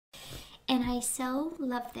And I so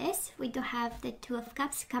love this. We do have the Two of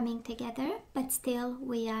Cups coming together, but still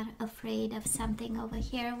we are afraid of something over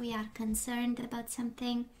here. We are concerned about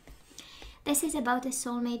something. This is about a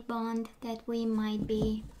soulmate bond that we might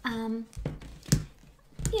be,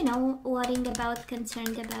 you know, worrying about,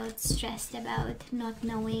 concerned about, stressed about, not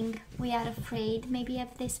knowing. We are afraid maybe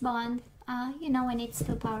of this bond, you know, when it's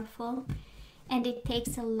too powerful and it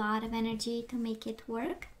takes a lot of energy to make it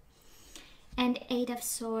work. And Eight of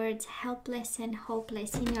Swords, helpless and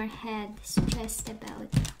hopeless, in your head, stressed about.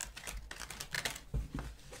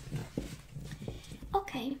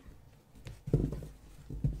 Okay.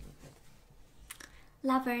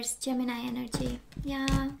 Lovers, Gemini energy.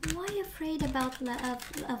 Yeah, why afraid about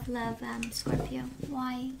of love, Scorpio?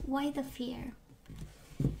 Why the fear?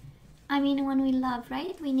 I mean, when we love,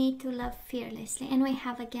 right, we need to love fearlessly. And we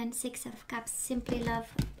have again Six of Cups, simply love,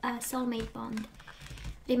 soulmate bond.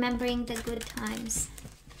 Remembering the good times.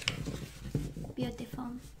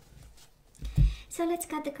 Beautiful. So let's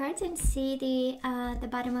cut the cards and see the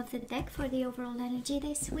bottom of the deck for the overall energy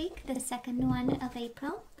this week, the second one of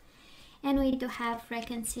April. And we do have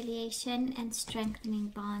reconciliation and strengthening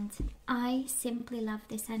bonds. I simply love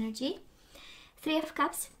this energy. Three of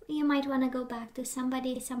Cups, you might want to go back to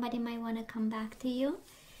somebody. Somebody might want to come back to you.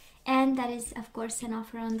 And that is, of course, an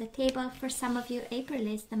offer on the table. For some of you, April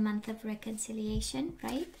is the month of reconciliation,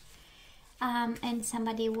 right? And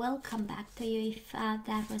somebody will come back to you if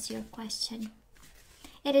that was your question.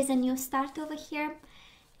 It is a new start over here.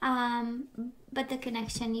 But the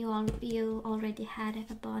connection, you already had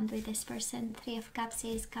a bond with this person. Three of Cups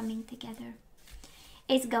is coming together.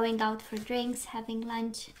 It's going out for drinks, having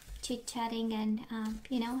lunch, chit-chatting, and,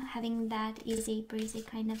 you know, having that easy breezy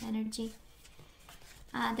kind of energy.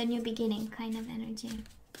 The new beginning kind of energy.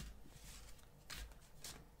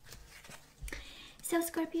 So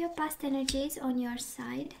Scorpio, past energies on your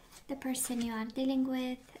side, the person you are dealing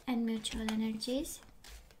with, and mutual energies.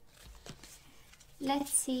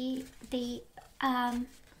 Let's see the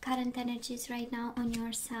current energies right now on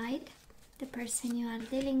your side, the person you are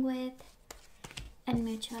dealing with, and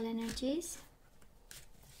mutual energies.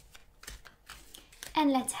 And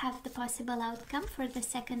let's have the possible outcome for the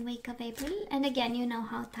second week of April. And again, you know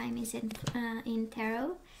how time is in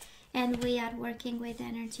tarot, and we are working with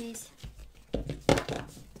energies.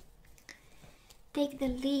 Take the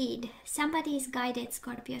lead. Somebody is guided,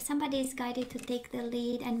 Scorpio. Somebody is guided to take the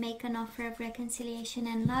lead and make an offer of reconciliation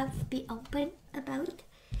and love. Be open about.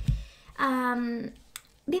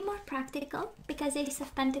 Be more practical, because Ace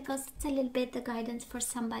of Pentacles, it's a little bit the guidance for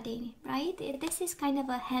somebody, right? This is kind of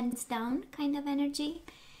a hands down kind of energy,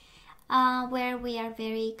 where we are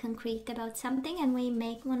very concrete about something, and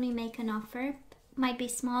when we make an offer, might be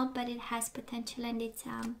small, but it has potential, and it's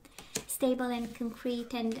stable and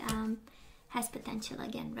concrete, and has potential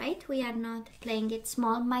again, right? We are not playing it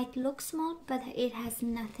small. Might look small, but it has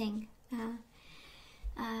nothing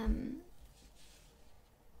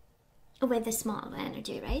with the small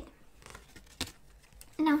energy, right?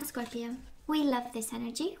 Now, Scorpio, we love this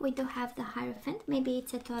energy. We do have the Hierophant. Maybe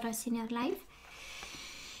it's a Taurus in your life.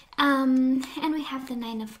 And we have the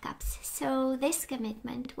Nine of Cups. So this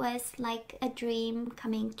commitment was like a dream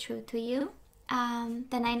coming true to you.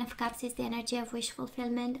 The Nine of Cups is the energy of wish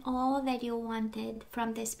fulfillment. All that you wanted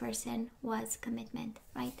from this person was commitment,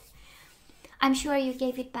 right? I'm sure you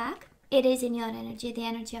gave it back. It is in your energy, the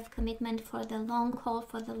energy of commitment for the long haul,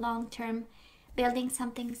 for the long term, building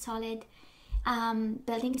something solid,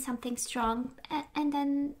 building something strong, and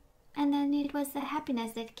then it was the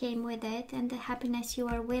happiness that came with it, and the happiness you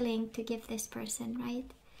were willing to give this person,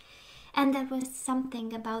 right? And there was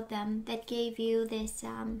something about them that gave you this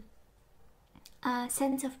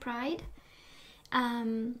sense of pride,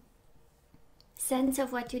 sense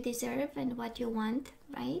of what you deserve and what you want,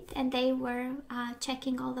 right? And they were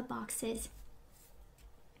checking all the boxes.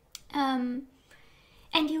 And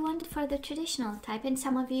you went for the traditional type, and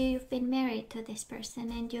some of you've been married to this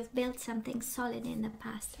person and you've built something solid in the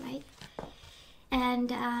past, right?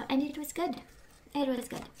 And it was good. It was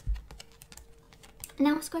good.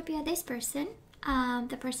 Now, Scorpio, this person,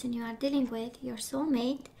 the person you are dealing with, your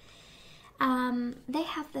soulmate, they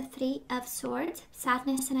have the Three of Swords,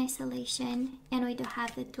 sadness and isolation, and we do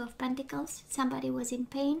have the Two of Pentacles. Somebody was in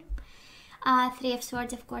pain. Three of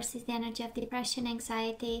Swords, of course, is the energy of depression,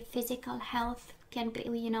 anxiety, physical health, can be,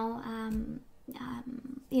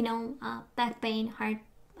 back pain, heart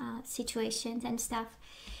situations and stuff,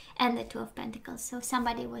 and the Two of Pentacles. So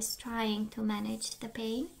somebody was trying to manage the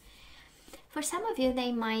pain. For some of you,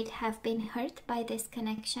 they might have been hurt by this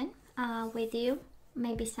connection with you.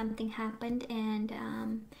 Maybe something happened, and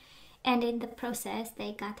And in the process,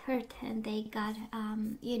 they got hurt, and they got,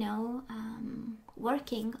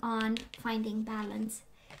 working on finding balance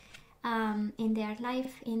in their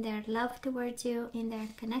life, in their love towards you, in their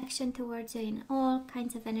connection towards you, in all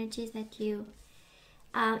kinds of energies that you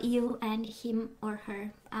and him or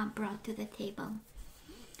her brought to the table.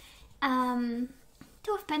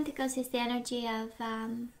 Two of Pentacles is the energy of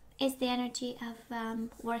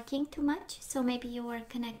working too much. So maybe you were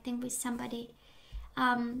connecting with somebody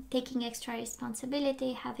taking extra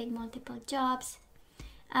responsibility, having multiple jobs,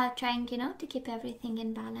 trying, to keep everything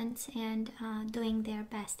in balance, and doing their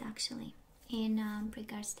best actually in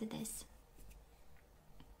regards to this.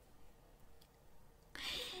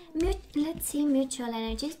 Let's see mutual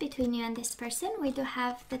energies between you and this person. We do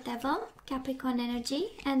have the Devil, Capricorn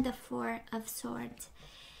energy, and the Four of Swords.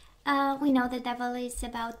 We know the Devil is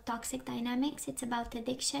about toxic dynamics. It's about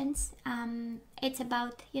addictions. It's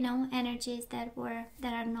about, energies that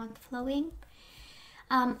are not flowing.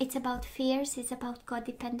 It's about fears. It's about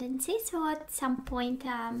codependency. So at some point,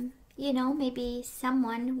 maybe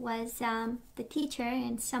someone was the teacher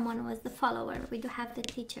and someone was the follower. We do have the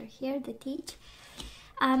teacher here, the teach.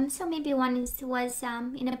 So maybe one was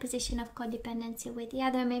in a position of codependency with the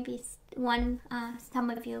other. Maybe some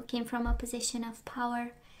of you came from a position of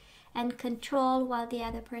power and control, while the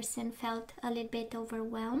other person felt a little bit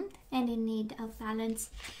overwhelmed and in need of balance.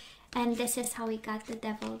 And this is how we got the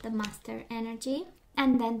Devil, the Master energy.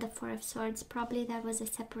 And then the Four of Swords. Probably there was a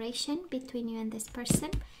separation between you and this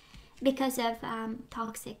person because of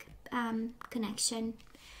toxic connection,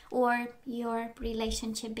 or your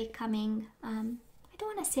relationship becoming I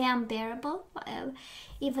don't want to say unbearable,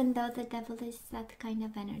 even though the Devil is that kind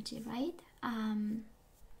of energy, right?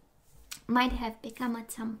 Might have become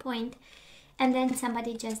at some point, and then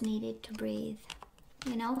somebody just needed to breathe.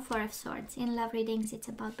 Four of Swords. In love readings, it's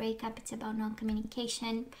about breakup, it's about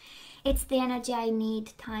non-communication. It's the energy, I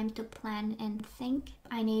need time to plan and think.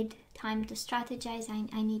 I need time to strategize.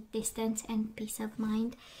 I need distance and peace of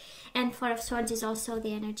mind. And Four of Swords is also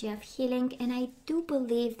the energy of healing. And I do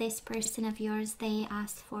believe this person of yours, they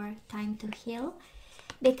asked for time to heal,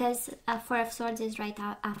 because Four of Swords is right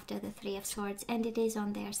out after the Three of Swords, and it is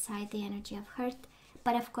on their side, the energy of hurt.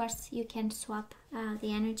 But of course, you can swap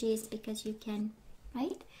the energies, because you can,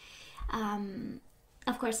 right?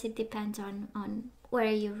 Of course, it depends on where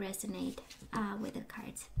you resonate with the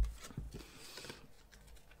cards.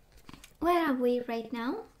 Where are we right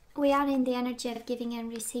now? We are in the energy of giving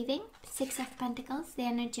and receiving. Six of Pentacles, the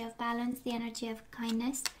energy of balance, the energy of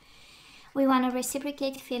kindness. We want to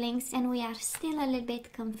reciprocate feelings, and we are still a little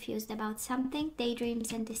bit confused about something.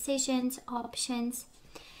 Daydreams and decisions, options.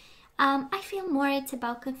 I feel more it's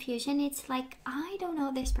about confusion. It's like, I don't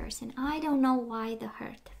know this person. I don't know why the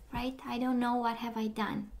hurt, right? I don't know what have I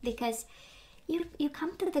done, because you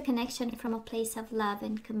come to the connection from a place of love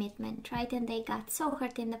and commitment, right? And they got so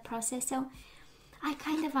hurt in the process. So I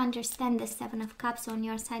kind of understand the Seven of Cups on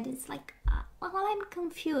your side. It's like, well, I'm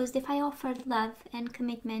confused. If I offered love and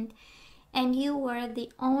commitment and you were the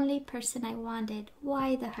only person I wanted,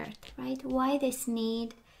 why the hurt, right? Why this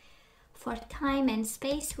need for time and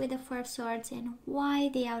space with the Four of Swords, and why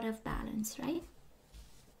the out of balance, right?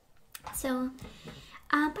 So,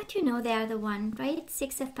 but they are the one, right?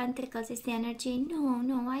 Six of Pentacles is the energy.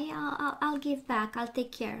 No, I'll give back. I'll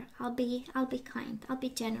take care. I'll be kind. I'll be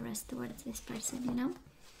generous towards this person,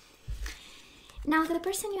 Now, the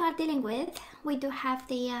person you are dealing with, we do have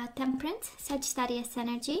the Temperance, Sagittarius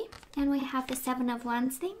energy, and we have the Seven of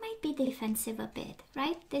Wands. They might be defensive a bit,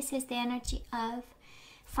 right? This is the energy of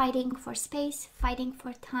fighting for space, fighting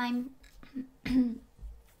for time.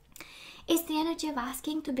 It's the energy of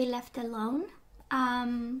asking to be left alone.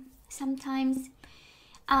 Sometimes,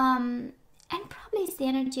 and probably it's the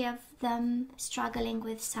energy of them struggling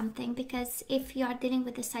with something, because if you are dealing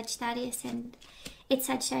with the Sagittarius and it's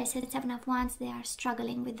Sagittarius and Seven of Wands, they are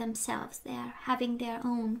struggling with themselves. They are having their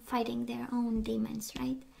own, fighting their own demons,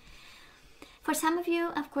 right? For some of you,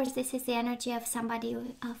 of course, this is the energy of somebody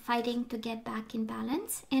fighting to get back in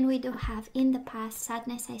balance. And we do have in the past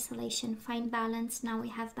sadness, isolation, find balance. Now we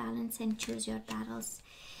have balance and choose your battles.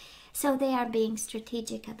 So they are being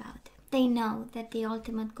strategic about it. They know that the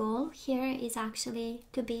ultimate goal here is actually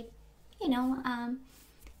to be,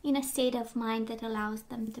 in a state of mind that allows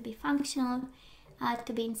them to be functional,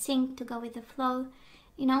 to be in sync, to go with the flow,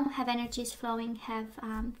 have energies flowing, have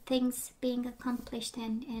things being accomplished,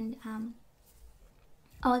 and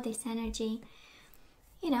all this energy,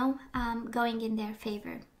 going in their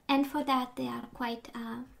favor. And for that, they are quite,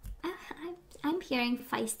 I'm hearing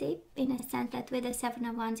feisty, in a sense that with the Seven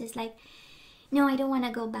of Wands is like, no, I don't want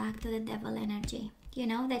to go back to the Devil energy,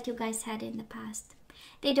 that you guys had in the past.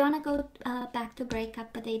 They don't want to go back to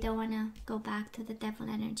breakup, but they don't want to go back to the devil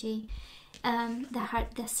energy. The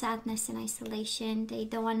heart, the sadness and isolation. They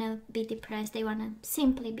don't want to be depressed. They want to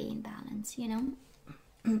simply be in balance, you know.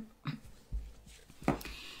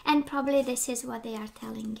 And probably this is what they are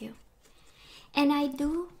telling you. And I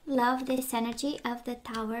do love this energy of the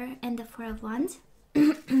Tower and the Four of Wands.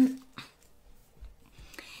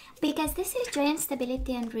 Because this is joy and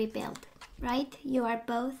stability and rebuild, right? You are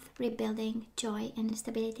both rebuilding joy and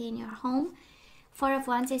stability in your home. Four of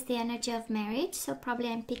Wands is the energy of marriage, so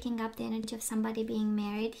probably I'm picking up the energy of somebody being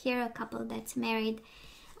married here, a couple that's married.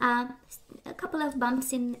 A couple of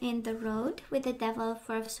bumps in the road with the Devil,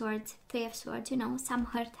 Four of Swords, Three of Swords, you know, some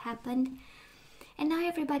hurt happened. And now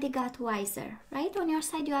everybody got wiser, right? On your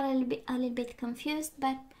side you are a little bit confused,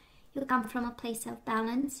 but you come from a place of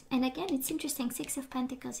balance. And again, it's interesting, Six of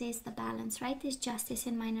Pentacles is the balance, right? It's justice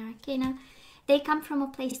in Minor Arcana. They come from a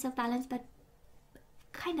place of balance, but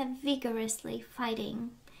kind of vigorously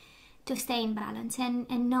fighting to stay in balance and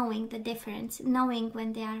knowing the difference, knowing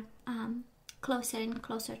when they are closer and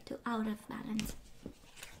closer to out of balance.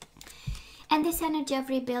 And this energy of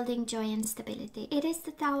rebuilding joy and stability. It is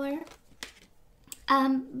the Tower,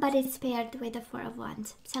 but it's paired with the Four of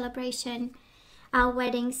Wands. Celebration,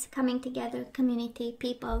 weddings, coming together, community,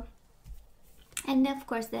 people. And of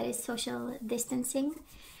course there is social distancing.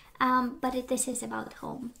 But this is about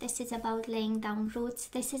home. This is about laying down roots.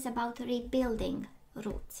 This is about rebuilding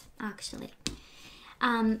roots, actually,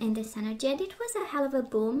 in this energy. And it was a hell of a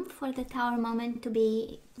boom for the Tower moment to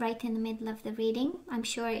be right in the middle of the reading. I'm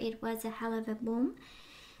sure it was a hell of a boom.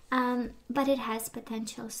 But it has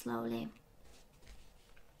potential slowly.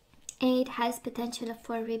 It has potential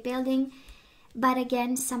for rebuilding. But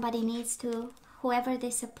again, somebody needs to, whoever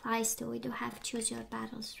this applies to, we do have choose your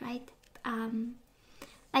battles, right?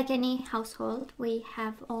 Like any household, we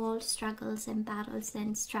have all struggles and battles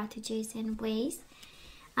and strategies and ways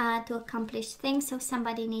to accomplish things. So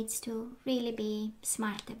somebody needs to really be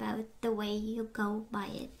smart about the way you go by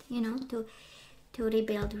it, you know, to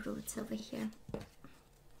rebuild roots over here.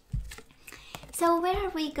 So where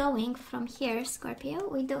are we going from here, Scorpio?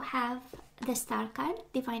 We do have the Star card,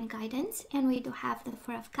 Divine Guidance, and we do have the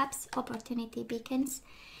Four of Cups, Opportunity Beacons.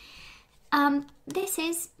 This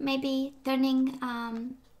is maybe turning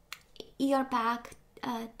your back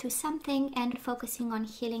to something and focusing on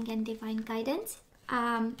healing and divine guidance.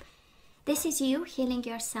 This is you healing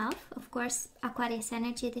yourself. Of course, Aquarius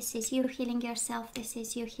energy, this is you healing yourself. This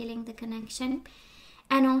is you healing the connection.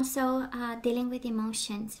 And also dealing with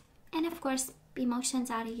emotions. And of course, emotions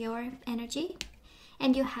are your energy.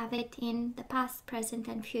 And you have it in the past, present,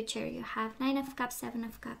 and future. You have Nine of Cups, Seven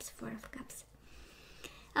of Cups, Four of Cups.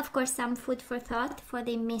 Of course, some food for thought for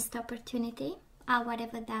the missed opportunity,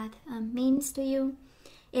 whatever that means to you.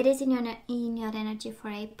 It is in your energy for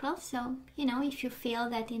April. So, you know, if you feel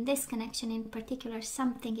that in this connection in particular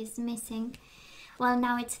something is missing, well,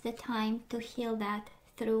 now it's the time to heal that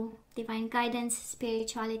through divine guidance,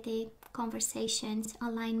 spirituality, conversations,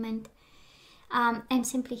 alignment, and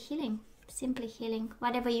simply healing. Simply healing.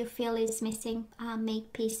 Whatever you feel is missing,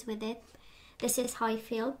 make peace with it. This is how I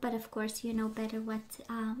feel, but of course you know better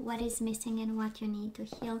what is missing and what you need to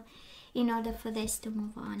heal in order for this to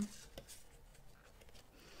move on.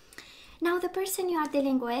 Now the person you are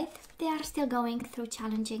dealing with, they are still going through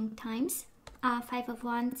challenging times. Five of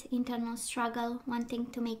Wands, internal struggle, wanting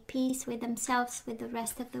to make peace with themselves, with the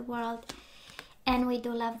rest of the world. And we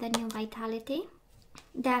do love the new vitality.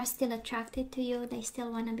 They are still attracted to you. They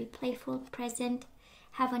still want to be playful, present,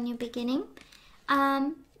 have a new beginning.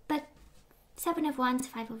 But Seven of Wands,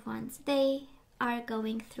 Five of Wands, they are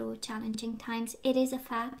going through challenging times. It is a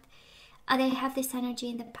fact. They have this energy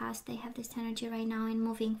in the past. They have this energy right now and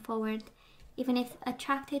moving forward. Even if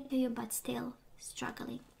attracted to you, but still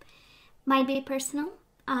struggling. Might be personal,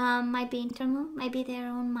 might be internal, might be their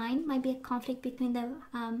own mind, might be a conflict between the,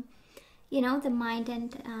 the mind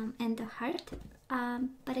and the heart.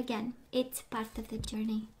 But again, it's part of the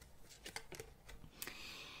journey.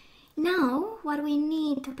 Now, what we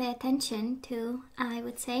need to pay attention to, I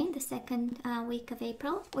would say, the second week of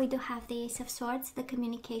April, we do have the Ace of Swords, the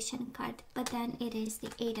communication card, but then it is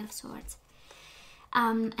the Eight of Swords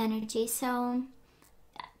energy. So,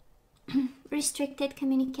 restricted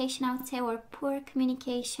communication, I would say, or poor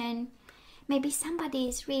communication. Maybe somebody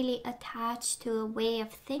is really attached to a way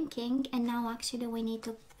of thinking, and now actually we need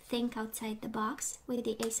to think outside the box with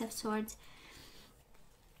the Ace of Swords.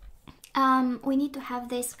 We need to have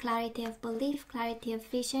this clarity of belief, clarity of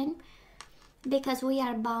vision, because we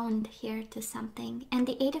are bound here to something. And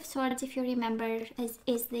the Eight of Swords, if you remember,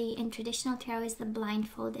 is the in traditional tarot is the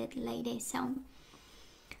blindfolded lady. So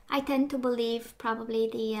I tend to believe probably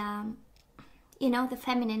the, you know, the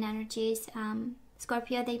feminine energies.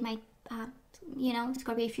 Scorpio, they might, you know,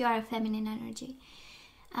 Scorpio, if you are a feminine energy,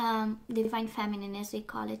 divine feminine as we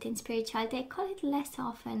call it in spirituality, I call it less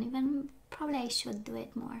often, even probably I should do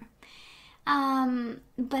it more.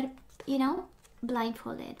 But, you know,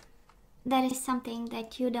 blindfolded. That is something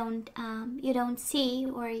that you don't see,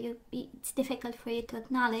 or it's difficult for you to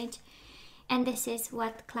acknowledge. And this is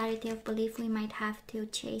what clarity of belief we might have to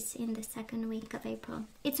chase in the second week of April.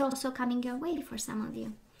 It's also coming your way for some of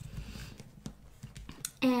you.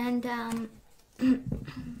 And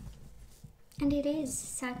and it is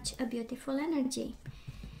such a beautiful energy.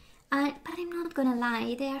 But I'm not gonna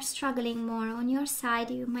lie, they are struggling more. On your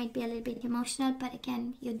side, you might be a little bit emotional, but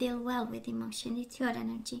again, you deal well with emotion. It's your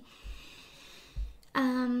energy.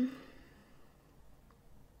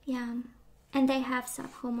 Yeah, and they have some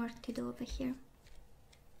homework to do over here.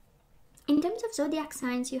 In terms of zodiac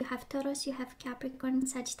signs, you have Taurus, you have Capricorn,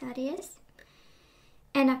 Sagittarius,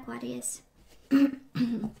 and Aquarius.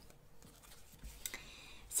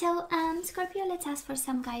 So, Scorpio, let's ask for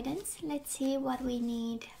some guidance. Let's see what we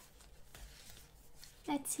need.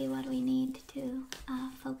 Let's see what we need to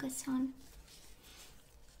focus on.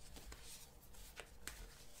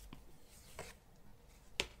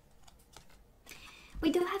 We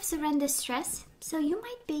do have surrender stress, so you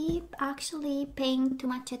might be actually paying too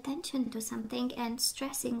much attention to something and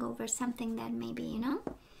stressing over something that maybe, you know,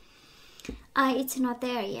 it's not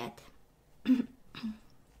there yet.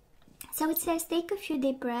 So it says, take a few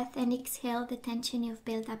deep breaths and exhale the tension you've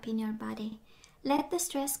built up in your body. Let the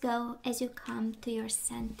stress go as you come to your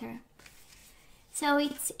center. So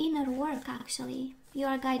it's inner work, actually. You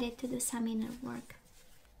are guided to do some inner work.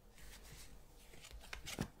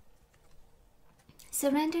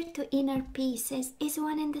 Surrender to inner peace is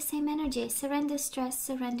one and the same energy. Surrender stress,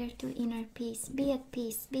 surrender to inner peace. Be at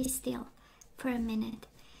peace, be still for a minute.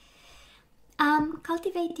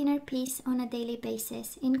 Cultivate inner peace on a daily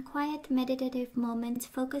basis. In quiet meditative moments,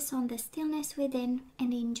 focus on the stillness within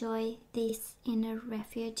and enjoy this inner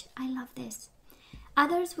refuge. I love this.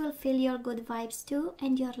 Others will feel your good vibes too,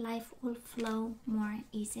 and your life will flow more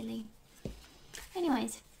easily.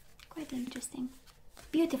 Anyways, quite interesting.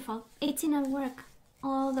 Beautiful. It's inner work.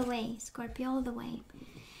 All the way, Scorpio, all the way.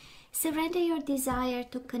 Surrender your desire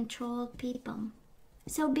to control people.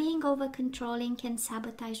 So being over-controlling can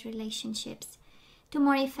sabotage relationships. To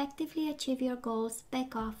more effectively achieve your goals,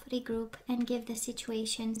 back off, regroup, and give the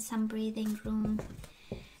situation some breathing room.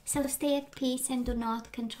 So stay at peace and do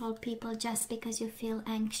not control people just because you feel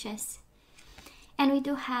anxious. And we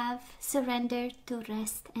do have surrender to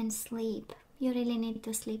rest and sleep. You really need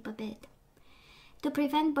to sleep a bit. To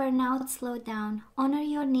prevent burnout, slow down. Honor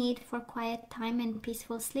your need for quiet time and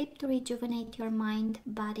peaceful sleep to rejuvenate your mind,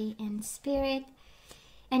 body, and spirit.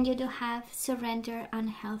 And you do have surrender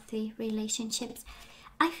unhealthy relationships.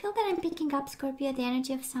 I feel that I'm picking up, Scorpio, the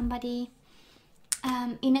energy of somebody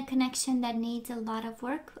in a connection that needs a lot of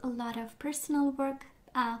work, a lot of personal work,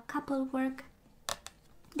 couple work.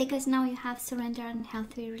 Because now you have surrender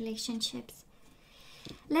unhealthy relationships.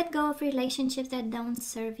 Let go of relationships that don't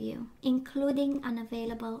serve you, including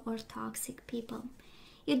unavailable or toxic people.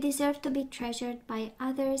 You deserve to be treasured by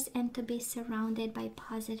others and to be surrounded by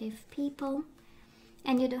positive people.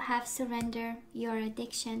 And you do have surrender your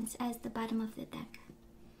addictions as the bottom of the deck.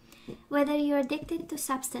 Whether you're addicted to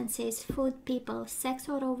substances, food, people, sex,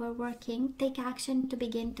 or overworking, take action to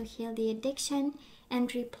begin to heal the addiction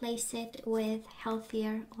and replace it with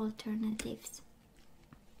healthier alternatives.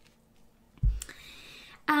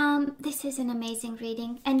 This is an amazing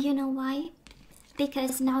reading, and you know why?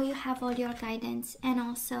 Because now you have all your guidance, and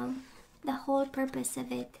also the whole purpose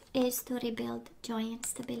of it is to rebuild joy and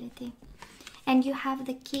stability. And you have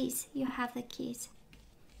the keys,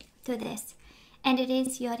 to this. And it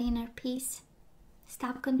is your inner peace.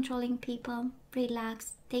 Stop controlling people,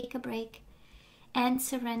 relax, take a break, and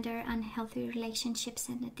surrender unhealthy relationships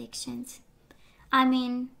and addictions. I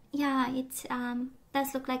mean, yeah, it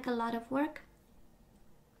does look like a lot of work.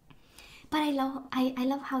 But I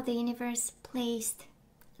love how the universe placed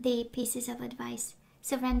the pieces of advice.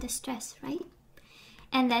 Surrender stress, right?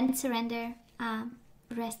 And then surrender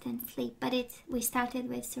rest and sleep. But we started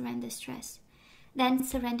with surrender stress. Then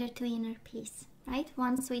surrender to inner peace, right?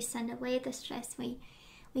 Once we send away the stress,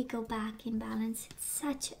 we go back in balance. It's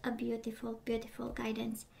such a beautiful, beautiful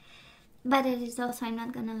guidance. But it is also, I'm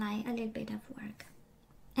not gonna lie, a little bit of work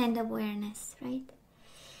and awareness, right?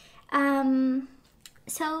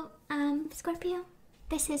 Scorpio,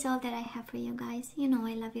 this is all that I have for you guys. You know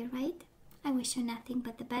I love you, right? I wish you nothing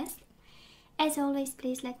but the best. As always,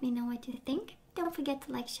 please let me know what you think. Don't forget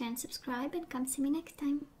to like, share, and subscribe, and come see me next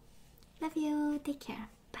time. Love you. Take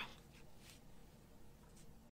care.